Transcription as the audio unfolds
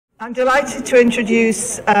I'm delighted to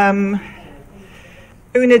introduce Una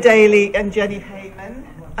Daly and Jenny Hayman,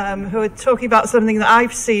 who are talking about something that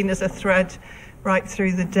I've seen as a thread right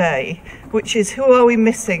through the day, which is who are we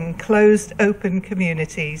missing? Closed, open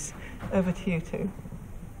communities. Over to you two.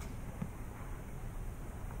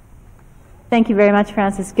 Thank you very much,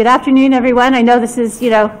 Frances. Good afternoon, everyone. I know this is,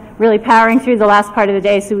 really powering through the last part of the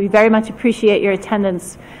day, so we very much appreciate your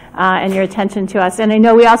attendance and your attention to us. And I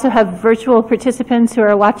know we also have virtual participants who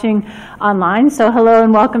are watching online, so hello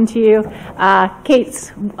and welcome to you.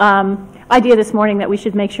 Kate's idea this morning that we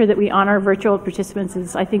should make sure that we honor virtual participants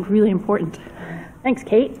is, I think, really important. Thanks,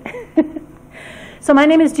 Kate. So my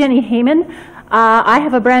name is Jenny Hayman. I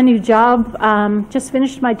have a brand new job, just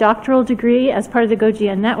finished my doctoral degree as part of the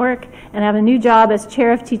GoGN network, and I have a new job as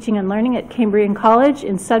Chair of Teaching and Learning at Cambrian College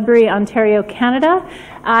in Sudbury, Ontario, Canada.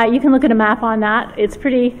 You can look at a map on that. It's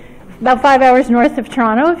about 5 hours north of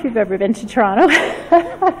Toronto, if you've ever been to Toronto.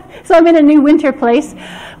 So I'm in a new winter place,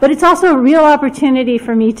 but it's also a real opportunity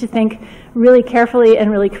for me to think really carefully and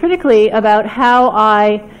really critically about how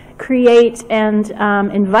I create and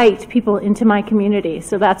invite people into my community.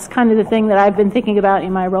 So that's kind of the thing that I've been thinking about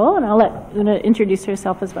in my role, and I'll let Una introduce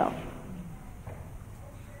herself as well.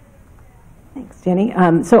 Thanks, Jenny.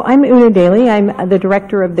 So I'm Una Daly. I'm the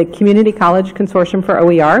director of the Community College Consortium for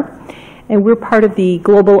OER, and we're part of the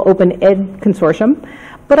Global Open Ed Consortium.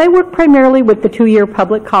 But I work primarily with the two-year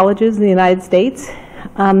public colleges in the United States,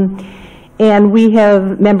 and we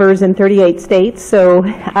have members in 38 states. So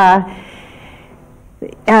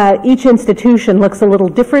each institution looks a little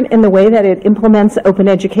different in the way that it implements open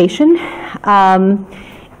education. And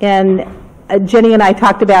Jenny and I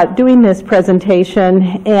talked about doing this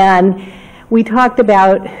presentation, and we talked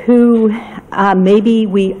about who maybe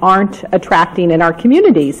we aren't attracting in our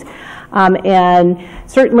communities. And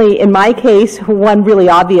certainly in my case, one really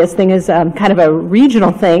obvious thing is kind of a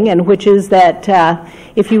regional thing, and which is that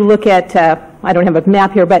if you look at I don't have a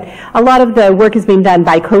map here, but a lot of the work is being done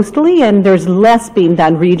bi-coastally, and there's less being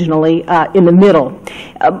done regionally in the middle.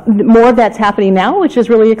 More of that's happening now, which is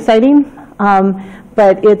really exciting,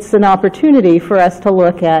 but it's an opportunity for us to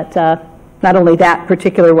look at not only that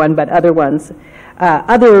particular one, but other ones,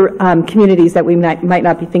 other communities that we might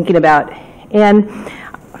not be thinking about. And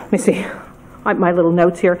let me see my little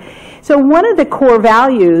notes here. So one of the core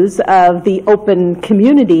values of the open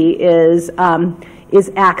community is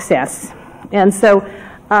access. And so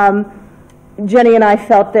Jenny and I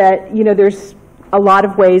felt that, there's a lot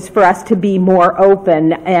of ways for us to be more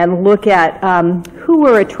open and look at who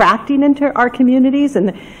we're attracting into our communities.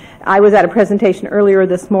 And I was at a presentation earlier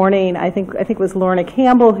this morning, I think it was Lorna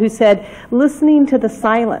Campbell, who said, listening to the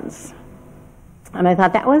silence. And I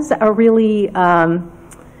thought that was a really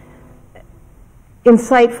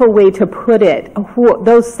insightful way to put it.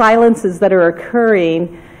 Those silences that are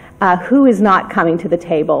occurring, who is not coming to the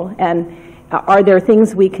table, and are there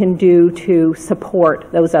things we can do to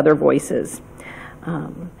support those other voices?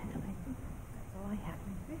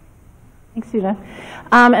 Thanks, Una.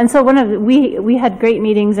 And so we had great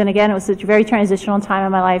meetings, and again, it was a very transitional time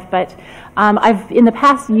in my life, but I've, in the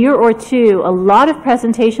past year or two, a lot of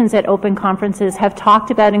presentations at open conferences have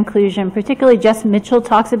talked about inclusion, particularly Jess Mitchell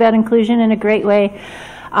talks about inclusion in a great way.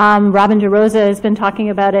 Robin DeRosa has been talking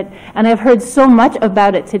about it, and I've heard so much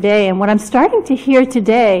about it today, and what I'm starting to hear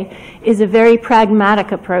today is a very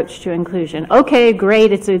pragmatic approach to inclusion. Okay,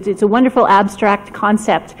 great, it's a wonderful abstract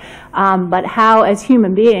concept, but how, as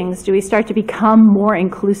human beings, do we start to become more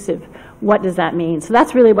inclusive? What does that mean? So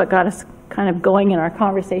that's really what got us kind of going in our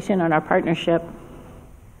conversation and our partnership.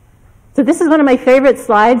 So this is one of my favorite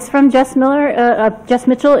slides from Jess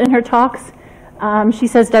Mitchell in her talks. She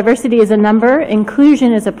says diversity is a number,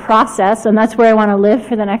 inclusion is a process, and that's where I want to live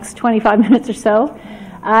for the next 25 minutes or so,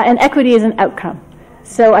 and equity is an outcome.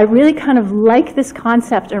 So I really kind of like this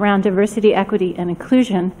concept around diversity, equity, and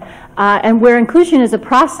inclusion, and where inclusion is a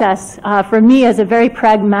process, for me as a very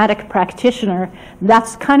pragmatic practitioner,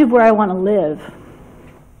 that's kind of where I want to live.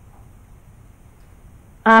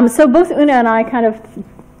 So both Una and I kind of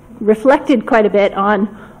reflected quite a bit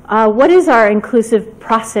on what is our inclusive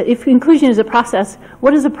process? If inclusion is a process,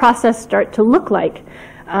 what does a process start to look like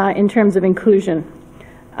in terms of inclusion?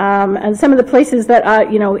 And some of the places that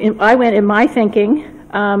I went in my thinking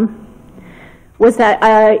was that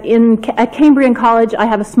at Cambrian College, I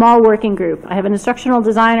have a small working group. I have an instructional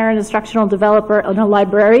designer, an instructional developer, and a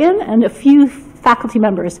librarian, and a few faculty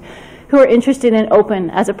members who are interested in open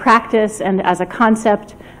as a practice and as a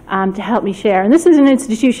concept to help me share. And this is an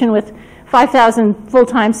institution with 5,000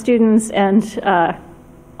 full-time students and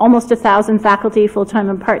almost 1,000 faculty, full-time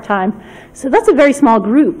and part-time. So that's a very small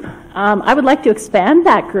group. I would like to expand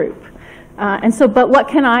that group. But what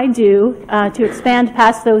can I do to expand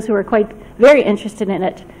past those who are very interested in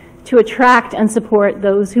it, to attract and support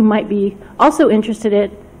those who might be also interested in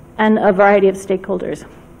it, and a variety of stakeholders.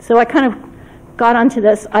 So I kind of got onto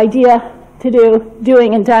this idea to do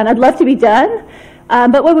doing and done. I'd love to be done,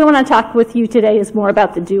 but what we want to talk with you today is more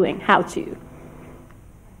about the doing, how to.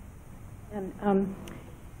 And,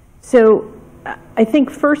 so I think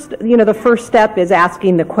first, the first step is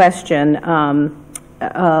asking the question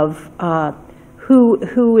of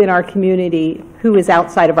who in our community, who is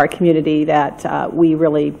outside of our community that we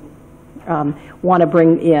really want to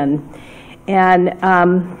bring in. And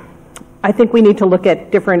I think we need to look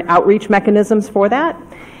at different outreach mechanisms for that.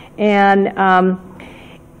 And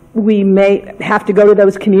we may have to go to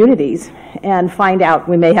those communities and find out.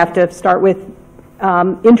 We may have to start with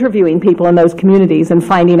interviewing people in those communities and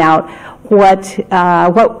finding out what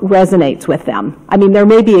resonates with them. I mean, there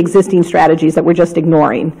may be existing strategies that we're just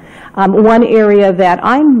ignoring. One area that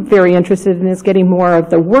I'm very interested in is getting more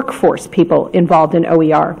of the workforce people involved in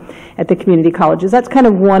OER at the community colleges. That's kind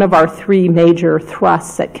of one of our three major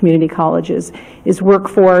thrusts at community colleges, is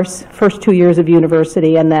workforce, first 2 years of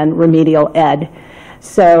university, and then remedial ed.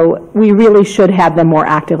 So we really should have them more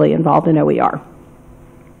actively involved in OER.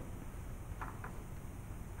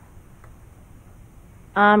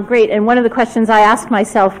 Great, and one of the questions I asked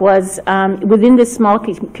myself was, within this small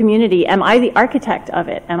community, am I the architect of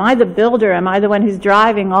it? Am I the builder? Am I the one who's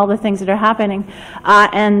driving all the things that are happening?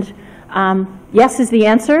 Yes is the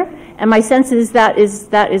answer, and my sense is that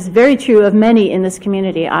is very true of many in this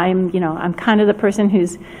community. I'm kind of the person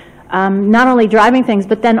who's not only driving things,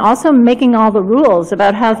 but then also making all the rules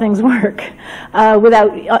about how things work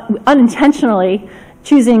without unintentionally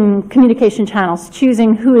choosing communication channels,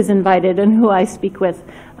 choosing who is invited and who I speak with.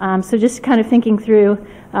 So just kind of thinking through,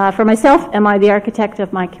 for myself, am I the architect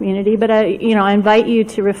of my community? But I invite you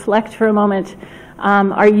to reflect for a moment,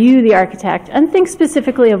 are you the architect? And think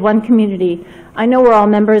specifically of one community. I know we're all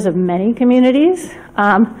members of many communities,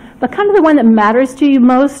 but kind of the one that matters to you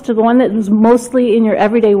most, or the one that is mostly in your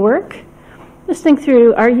everyday work. Just think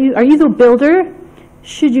through, are you the builder?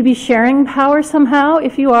 Should you be sharing power somehow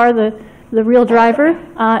if you are the real driver?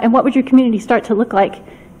 And what would your community start to look like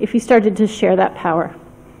if you started to share that power?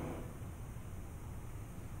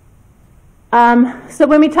 So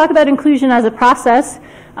when we talk about inclusion as a process,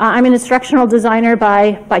 I'm an instructional designer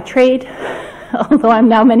by trade, although I'm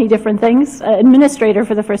now many different things, administrator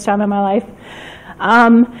for the first time in my life.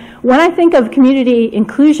 When I think of community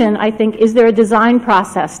inclusion, I think, is there a design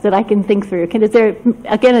process that I can think through?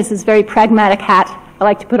 Again, this is very pragmatic hat I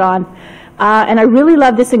like to put on. And I really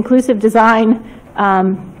love this inclusive design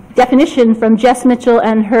definition from Jess Mitchell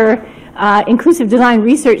and her Inclusive Design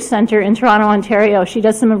Research Center in Toronto, Ontario. She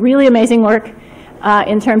does some really amazing work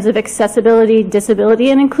in terms of accessibility,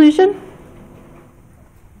 disability, and inclusion.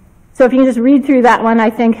 So if you can just read through that one, I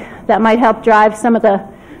think that might help drive some of the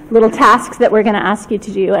little tasks that we're going to ask you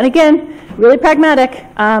to do. And again, really pragmatic.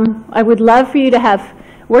 I would love for you to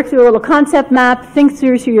work through a little concept map, think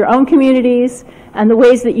through your own communities, and the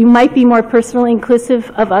ways that you might be more personally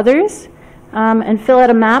inclusive of others, and fill out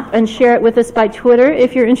a map and share it with us by Twitter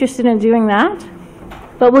if you're interested in doing that.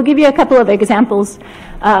 But we'll give you a couple of examples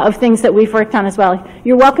of things that we've worked on as well.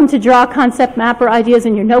 You're welcome to draw a concept map or ideas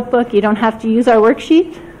in your notebook. You don't have to use our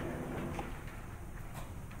worksheet.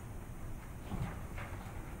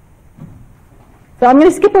 So I'm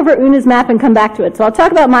going to skip over Una's map and come back to it. So I'll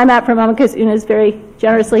talk about my map for a moment because Una's very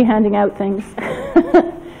generously handing out things.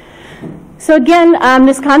 So again,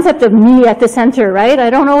 this concept of me at the center, right?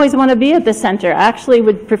 I don't always want to be at the center. I actually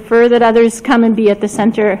would prefer that others come and be at the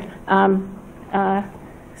center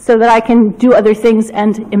so that I can do other things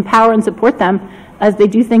and empower and support them as they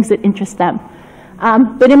do things that interest them.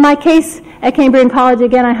 But in my case, at Cambrian College,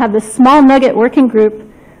 again, I have this small nugget working group,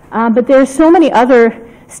 but there are so many other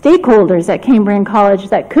stakeholders at Cambrian College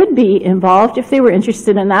that could be involved if they were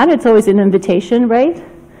interested in that. It's always an invitation, right?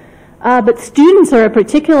 But students are a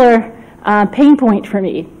particular pain point for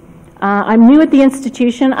me. I'm new at the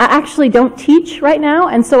institution. I actually don't teach right now,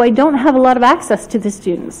 and so I don't have a lot of access to the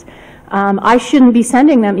students. I shouldn't be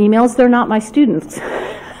sending them emails. They're not my students.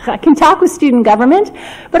 I can talk with student government,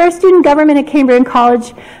 but our student government at Cambrian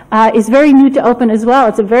College is very new to open as well.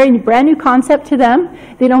 It's a very brand new concept to them.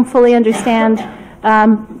 They don't fully understand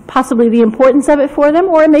possibly the importance of it for them,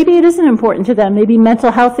 or maybe it isn't important to them. Maybe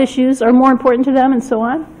mental health issues are more important to them, and so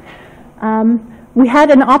on. We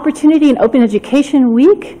had an opportunity in Open Education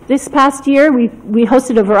Week this past year. We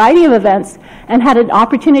hosted a variety of events and had an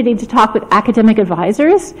opportunity to talk with academic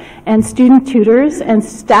advisors and student tutors and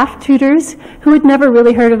staff tutors who had never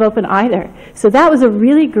really heard of Open either. So that was a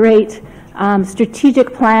really great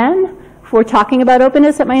strategic plan for talking about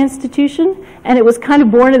openness at my institution, and it was kind of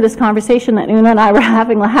born of this conversation that Una and I were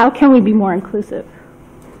having, like, how can we be more inclusive?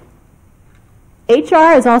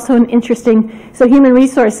 HR is also an interesting, so human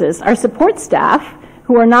resources, our support staff,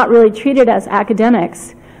 who are not really treated as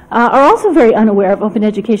academics, are also very unaware of open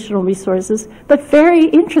educational resources, but very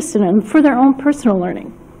interested in them for their own personal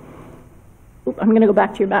learning. Oop, I'm going to go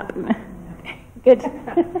back to your map. Good.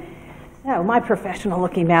 So my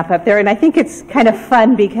professional-looking map up there, and I think it's kind of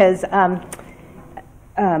fun because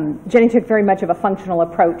Jenny took very much of a functional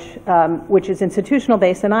approach, which is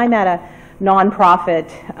institutional-based, and I'm at a nonprofit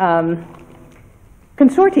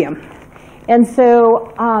consortium. And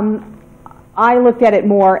so I looked at it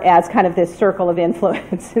more as kind of this circle of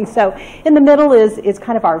influence. And so in the middle is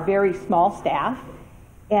kind of our very small staff,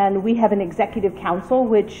 and we have an executive council,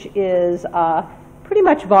 which is pretty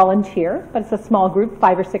much volunteer, but it's a small group,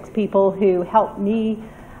 5 or 6 people who help me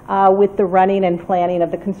with the running and planning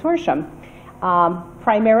of the consortium.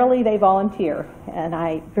 Primarily they volunteer, and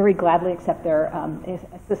I very gladly accept their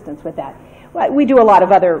assistance with that. We do a lot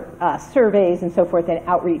of other surveys and so forth and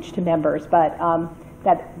outreach to members, but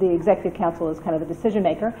that the executive council is kind of the decision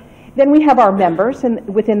maker. Then we have our members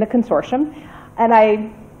within the consortium, and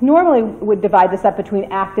I normally would divide this up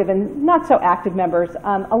between active and not so active members.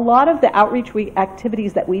 A lot of the outreach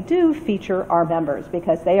activities that we do feature our members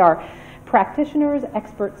because they are practitioners,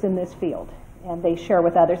 experts in this field, and they share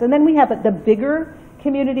with others. And then we have the bigger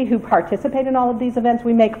community who participate in all of these events.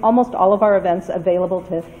 We make almost all of our events available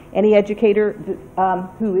to any educator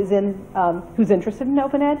who's interested in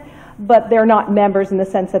open ed, but they're not members in the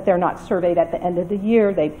sense that they're not surveyed at the end of the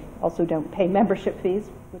year. They also don't pay membership fees,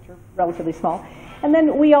 which are relatively small. And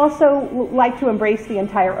then we also like to embrace the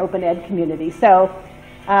entire open ed community. So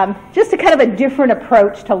just a kind of a different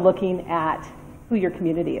approach to looking at who your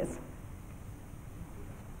community is.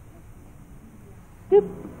 Boop.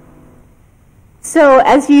 So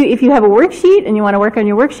if you have a worksheet and you want to work on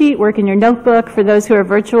your worksheet, work in your notebook. For those who are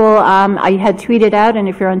virtual, I had tweeted out, and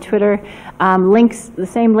if you're on Twitter, the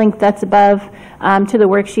same link that's above to the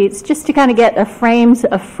worksheets, just to kind of get a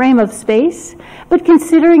frame of space. But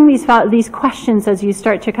considering these questions as you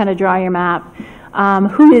start to kind of draw your map,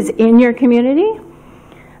 who is in your community,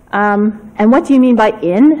 and what do you mean by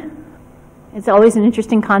in? It's always an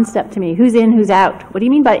interesting concept to me. Who's in, who's out? What do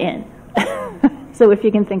you mean by in? So if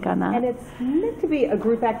you can think on that. And it's meant to be a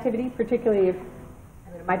group activity, particularly if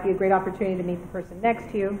it might be a great opportunity to meet the person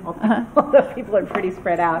next to you. Although people are pretty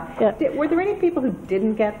spread out. Yeah. Were there any people who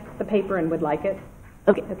didn't get the paper and would like it?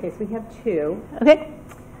 Okay. Okay, so we have 2. Okay.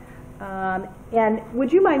 And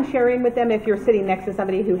would you mind sharing with them if you're sitting next to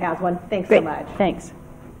somebody who has one? Thanks Great. so much. Thanks.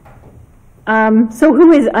 So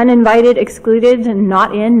who is uninvited, excluded, and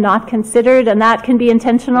not in, not considered, and that can be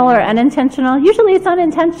intentional or unintentional. Usually it's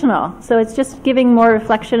unintentional, so it's just giving more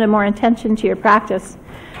reflection and more intention to your practice.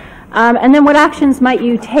 And then what actions might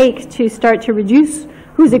you take to start to reduce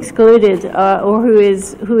who's excluded or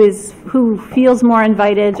who feels more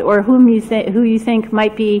invited, or who you think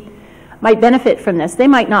might benefit from this. They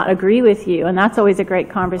might not agree with you, and that's always a great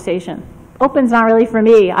conversation. Open's not really for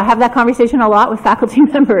me. I have that conversation a lot with faculty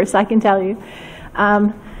members, I can tell you.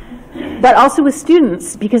 But also with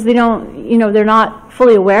students, because they don't, they're not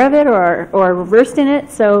fully aware of it or versed in it.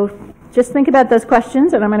 So just think about those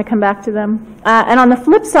questions, and I'm going to come back to them. And on the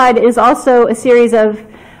flip side is also a series of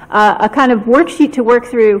a kind of worksheet to work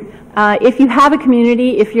through. If you have a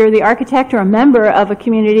community, if you're the architect or a member of a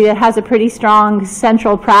community that has a pretty strong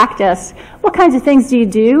central practice, what kinds of things do you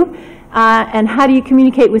do? And how do you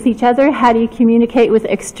communicate with each other? How do you communicate with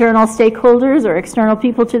external stakeholders or external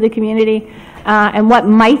people to the community? And what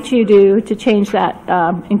might you do to change that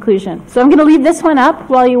inclusion? So I'm going to leave this one up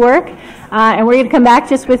while you work, and we're going to come back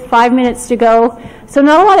just with 5 minutes to go. So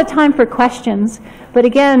not a lot of time for questions, but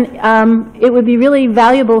again, it would be really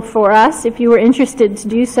valuable for us, if you were interested to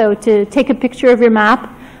do so, to take a picture of your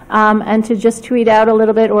map and to just tweet out a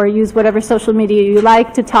little bit or use whatever social media you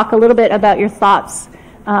like to talk a little bit about your thoughts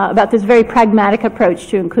about this very pragmatic approach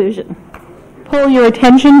to inclusion. Pull your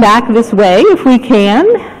attention back this way, if we can,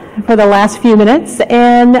 for the last few minutes.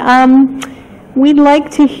 And we'd like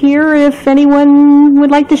to hear if anyone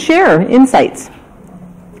would like to share insights.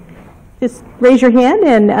 Just raise your hand,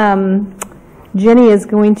 and Jenny is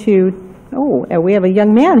going to, we have a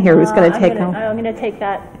young man here who's going to take home. I'm going to take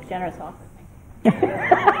that generous offer.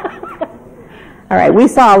 All right, we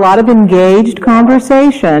saw a lot of engaged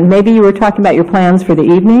conversation. Maybe you were talking about your plans for the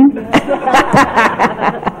evening?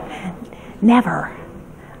 Never.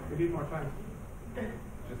 We need more time.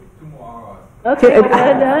 Just 2 more hours. Okay.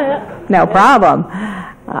 No problem.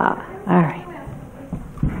 All right.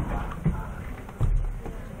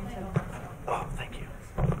 Oh, thank you.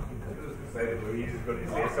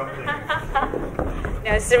 something.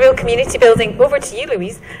 No, it's a real community building. Over to you,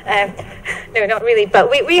 Louise. No, not really. But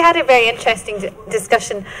we had a very interesting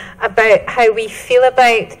discussion about how we feel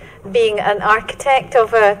about being an architect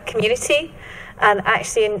of a community, and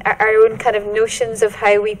actually in our own kind of notions of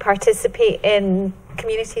how we participate in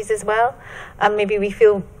communities as well. And maybe we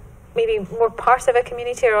feel maybe more part of a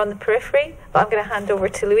community or on the periphery. But I'm going to hand over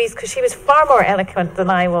to Louise because she was far more eloquent than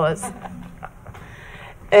I was.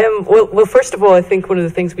 Well, first of all, I think one of the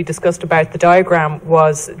things we discussed about the diagram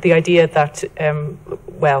was the idea that,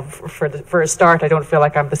 well, for a start, I don't feel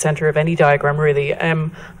like I'm the centre of any diagram really,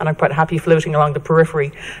 and I'm quite happy floating along the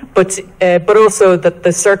periphery. But also that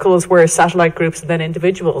the circles were satellite groups and then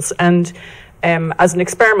individuals. And as an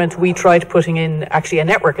experiment, we tried putting in actually a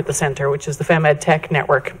network at the centre, which is the FemEd Tech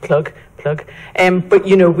network, plug. But,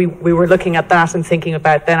 you know, we were looking at that and thinking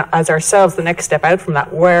about then as ourselves, the next step out from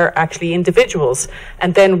that were actually individuals.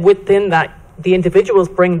 And then within that, the individuals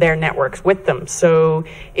bring their networks with them. So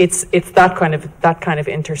it's that kind of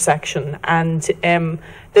intersection. And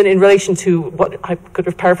then in relation to what I could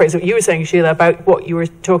have paraphrased what you were saying, Sheila, about what you were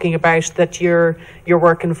talking about, that your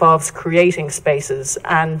work involves creating spaces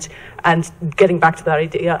and getting back to that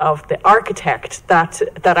idea of the architect, that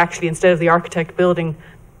actually instead of the architect building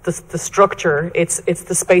the structure, it's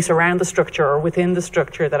the space around the structure or within the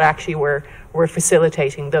structure that actually we're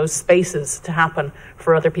facilitating those spaces to happen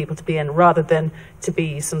for other people to be in, rather than to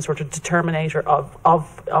be some sort of determinator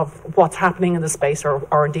of what's happening in the space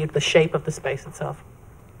or indeed the shape of the space itself.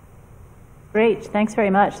 Great, thanks very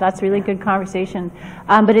much. That's a really good conversation.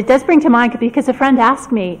 But it does bring to mind, because a friend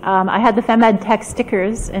asked me, I had the FemEd Tech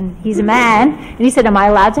stickers, and he's a man, and he said, am I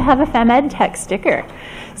allowed to have a FemEd Tech sticker?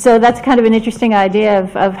 So that's kind of an interesting idea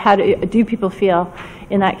of how do people feel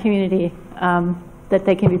in that community that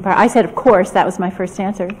they can be part. I said, of course, that was my first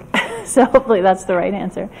answer. So hopefully that's the right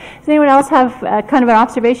answer. Does anyone else have kind of an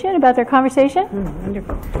observation about their conversation?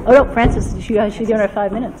 Wonderful. Oh no, Frances, she's doing her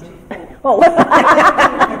 5 minutes. Oh,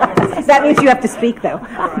 that means you have to speak, though,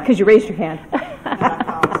 because you raised your hand.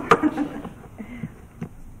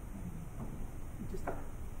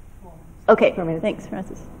 Okay, thanks,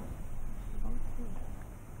 Frances.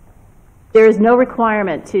 There is no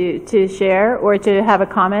requirement to share or to have a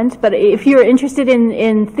comment, but if you're interested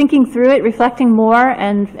in thinking through it, reflecting more,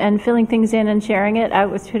 and filling things in and sharing it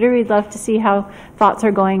out with Twitter, we'd love to see how thoughts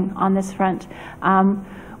are going on this front.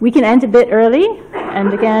 We can end a bit early,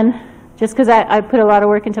 and again, just because I put a lot of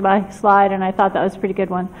work into my slide, and I thought that was a pretty good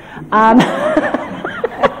one.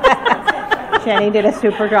 Jenny did a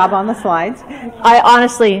super job on the slides. I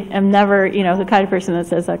honestly am never, the kind of person that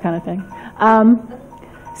says that kind of thing.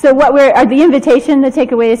 So the invitation, the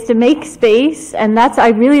takeaway is to make space, and I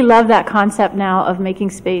really love that concept now of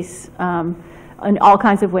making space in all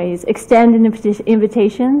kinds of ways. Extend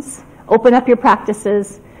invitations, open up your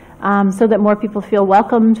practices, so that more people feel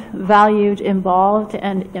welcomed, valued, involved,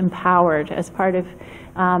 and empowered as part of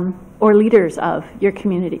or leaders of your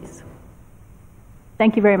communities.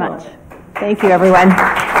 Thank you very much. Thank you, everyone.